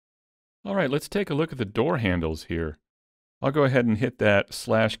All right, let's take a look at the door handles here. I'll go ahead and hit that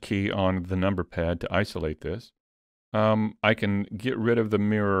slash key on the number pad to isolate this. I can get rid of the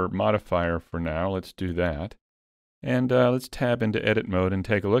mirror modifier for now. Let's do that. And let's tab into edit mode and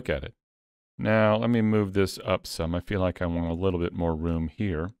take a look at it. Now, let me move this up some. I feel like I want a little bit more room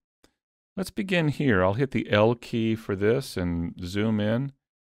here. Let's begin here. I'll hit the L key for this and zoom in.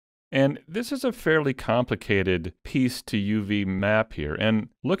 And this is a fairly complicated piece to UV map here. And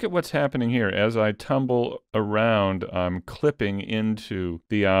look at what's happening here. As I tumble around, I'm clipping into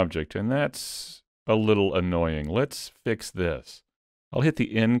the object, and that's a little annoying. Let's fix this. I'll hit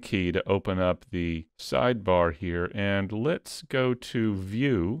the N key to open up the sidebar here, and let's go to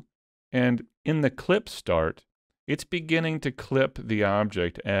View. And in the clip start, it's beginning to clip the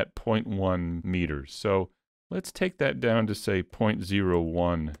object at 0.1 meters. So let's take that down to say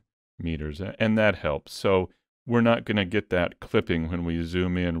 0.01 meters, and that helps. So we're not going to get that clipping when we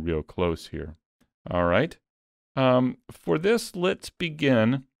zoom in real close here. All right. For this, let's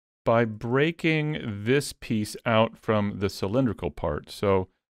begin by breaking this piece out from the cylindrical part. So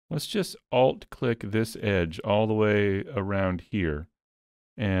let's just Alt-click this edge all the way around here.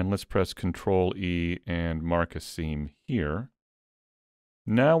 And let's press Control-E and mark a seam here.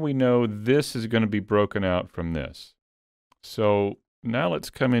 Now we know this is going to be broken out from this. So now let's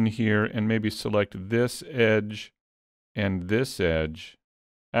come in here and maybe select this edge and this edge.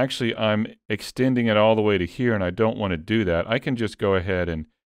 Actually, I'm extending it all the way to here, and I don't want to do that. I can just go ahead and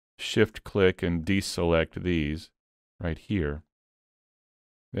shift-click and deselect these right here.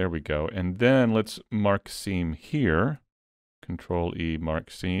 There we go. And then let's mark seam here. Control-E,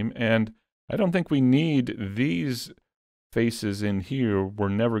 mark seam. And I don't think we need these faces in here. We're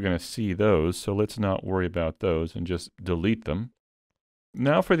never going to see those, so let's not worry about those and just delete them.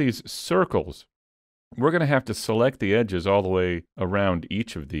 Now for these circles, we're going to have to select the edges all the way around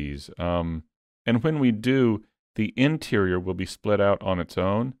each of these. And when we do, the interior will be split out on its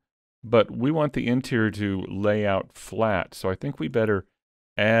own, but we want the interior to lay out flat. So I think we better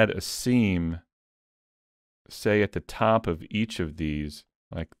add a seam, say at the top of each of these,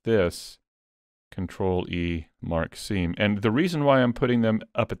 like this. Control-E, mark seam. And the reason why I'm putting them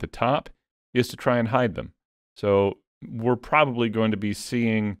up at the top is to try and hide them. So we're probably going to be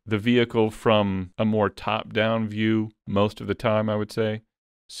seeing the vehicle from a more top-down view most of the time, I would say.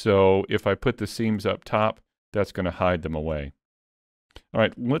 So if I put the seams up top, that's going to hide them away. All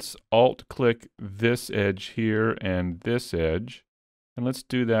right, let's Alt-click this edge here and this edge. And let's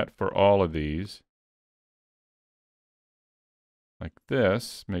do that for all of these. Like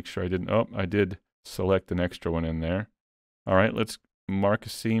this. Make sure I didn't, oh, I did select an extra one in there. All right, let's mark a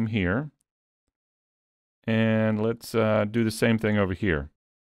seam here. And let's do the same thing over here.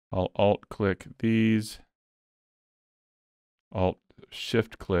 I'll Alt-click these,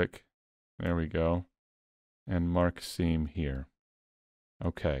 Alt-Shift-click, there we go, and mark seam here.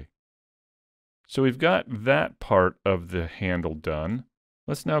 Okay. So we've got that part of the handle done.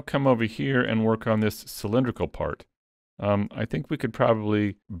 Let's now come over here and work on this cylindrical part. I think we could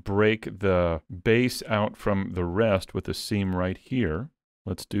probably break the base out from the rest with a seam right here.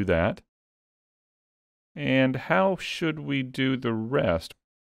 Let's do that. And how should we do the rest?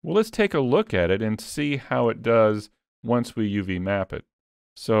 Well, let's take a look at it and see how it does once we UV map it.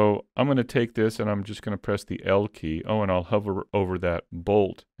 So I'm going to take this and I'm just going to press the L key. Oh, and I'll hover over that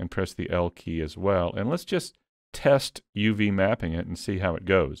bolt and press the L key as well. And let's just test UV mapping it and see how it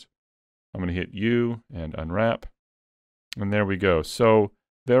goes. I'm going to hit U and unwrap. And there we go. So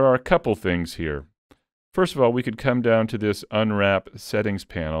there are a couple things here. First of all, we could come down to this unwrap settings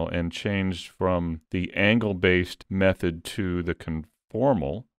panel and change from the angle-based method to the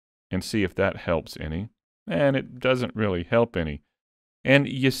conformal and see if that helps any. And it doesn't really help any. And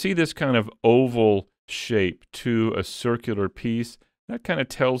you see this kind of oval shape to a circular piece. That kind of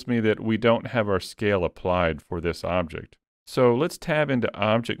tells me that we don't have our scale applied for this object. So let's tab into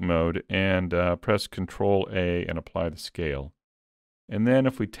object mode and press Control-A and apply the scale. And then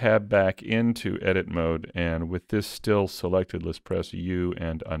if we tab back into edit mode, and with this still selected, let's press U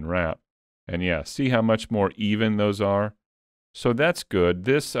and unwrap. And yeah, see how much more even those are? So that's good.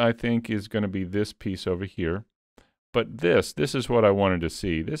 This, I think, is going to be this piece over here. But this is what I wanted to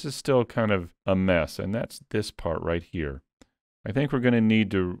see. This is still kind of a mess, and that's this part right here. I think we're going to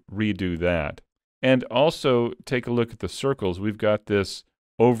need to redo that. And also take a look at the circles. We've got this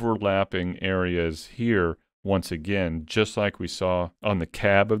overlapping areas here once again, just like we saw on the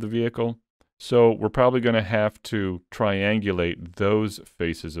cab of the vehicle. So we're probably going to have to triangulate those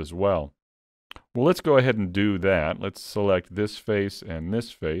faces as well. Well, let's go ahead and do that. Let's select this face, and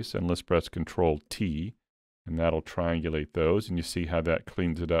let's press Control-T. And that'll triangulate those, and you see how that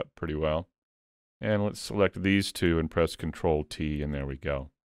cleans it up pretty well. And let's select these two and press Control T, and there we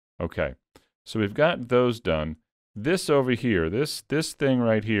go. Okay, so we've got those done. This over here, this thing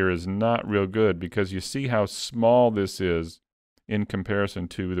right here is not real good because you see how small this is in comparison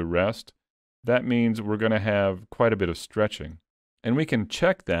to the rest. That means we're going to have quite a bit of stretching. And we can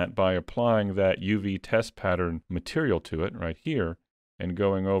check that by applying that UV test pattern material to it right here and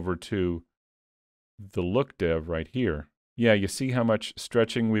going over to the look dev right here. Yeah, you see how much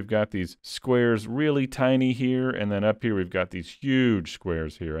stretching? We've got these squares really tiny here, and then up here we've got these huge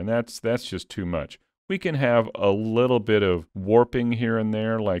squares here, and that's just too much. We can have a little bit of warping here and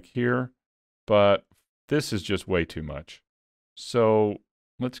there like here, but this is just way too much. So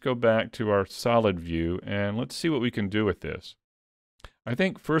let's go back to our solid view and let's see what we can do with this. I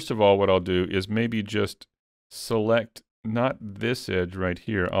think first of all what I'll do is maybe just select not this edge right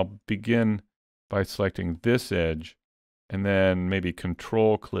here. I'll begin by selecting this edge and then maybe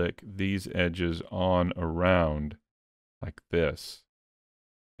control click these edges on around like this.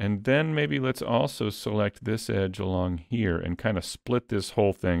 And then maybe let's also select this edge along here and kind of split this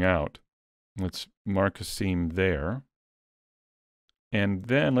whole thing out. Let's mark a seam there. And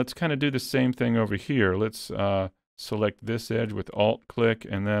then let's kind of do the same thing over here. Let's select this edge with Alt click,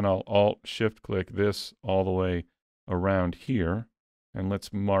 and then I'll Alt Shift click this all the way around here. And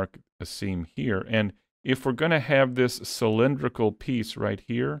let's mark a seam here. And if we're going to have this cylindrical piece right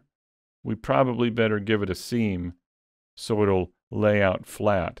here, we probably better give it a seam so it'll lay out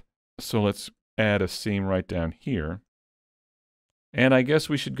flat. So let's add a seam right down here. And I guess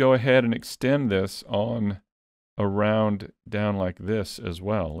we should go ahead and extend this on around down like this as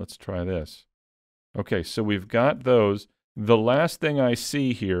well. Let's try this. Okay, so we've got those. The last thing I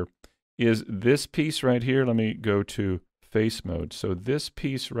see here is this piece right here. Let me go to face mode. So this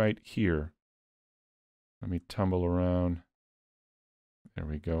piece right here, let me tumble around. There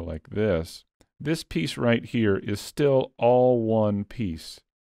we go, like this. This piece right here is still all one piece.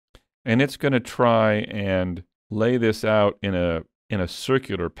 And it's going to try and lay this out in a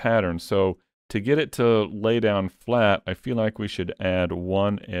circular pattern. So to get it to lay down flat, I feel like we should add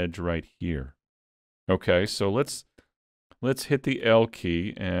one edge right here. Okay, so let's hit the L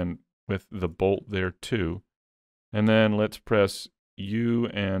key and with the bolt there too. And then let's press U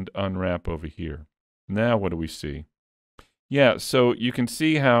and unwrap over here. Now what do we see? Yeah, so you can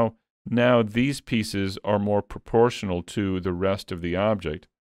see how now these pieces are more proportional to the rest of the object.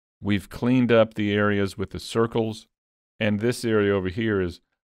 We've cleaned up the areas with the circles, and this area over here is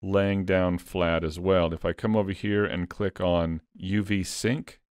laying down flat as well. If I come over here and click on UV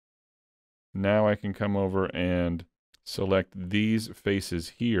Sync, now I can come over and select these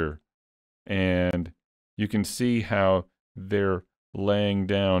faces here, and you can see how they're laying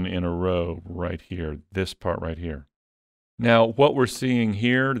down in a row right here, this part right here. Now, what we're seeing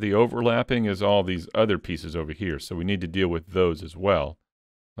here, the overlapping, is all these other pieces over here, so we need to deal with those as well.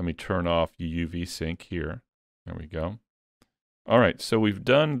 Let me turn off UV Sync here. There we go. All right, so we've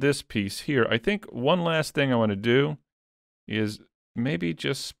done this piece here. I think one last thing I want to do is maybe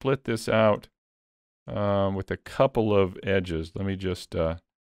just split this out with a couple of edges. Let me just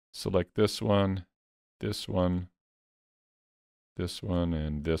select this one, this one, this one,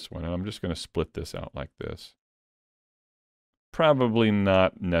 and this one. And I'm just going to split this out like this. Probably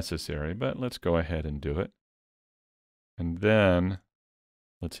not necessary, but let's go ahead and do it. And then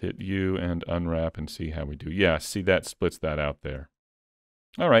let's hit U and unwrap and see how we do. Yeah, see, that splits that out there.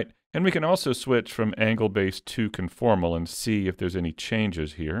 All right, and we can also switch from angle-based to conformal and see if there's any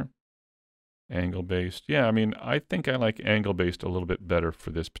changes here. Angle-based, yeah, I mean, I think I like angle-based a little bit better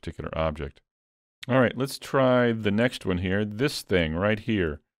for this particular object. All right, let's try the next one here, this thing right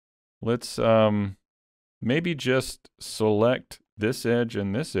here. Let's maybe just select this edge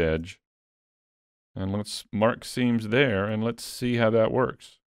and this edge, and let's mark seams there, and let's see how that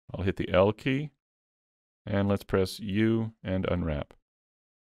works. I'll hit the L key, and let's press U and unwrap.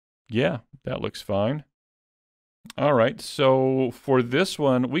 Yeah, that looks fine. All right, so for this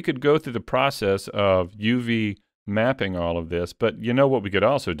one, we could go through the process of UV mapping all of this, but you know what we could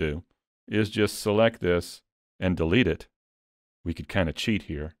also do is just select this and delete it. We could kind of cheat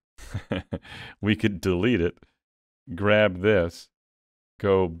here. We could delete it, grab this,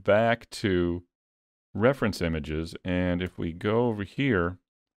 go back to reference images, and if we go over here,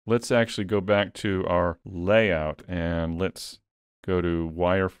 let's actually go back to our layout and let's go to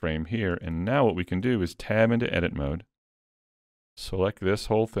wireframe here. And now what we can do is tab into edit mode, select this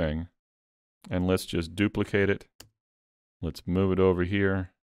whole thing, and let's just duplicate it. Let's move it over here,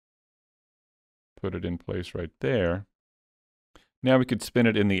 put it in place right there. Now we could spin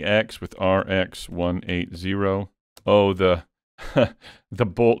it in the X with RX180. Oh, the the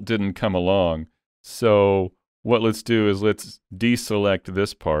bolt didn't come along. So what let's do is let's deselect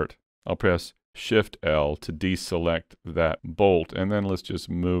this part. I'll press Shift L to deselect that bolt, and then let's just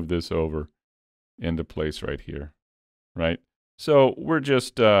move this over into place right here, right? So we're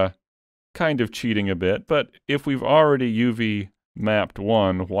just kind of cheating a bit, but if we've already UV mapped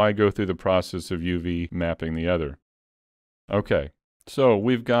one, why go through the process of UV mapping the other? Okay, so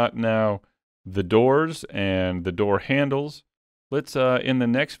we've got now the doors and the door handles. Let's, in the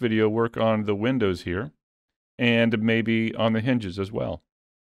next video, work on the windows here and maybe on the hinges as well.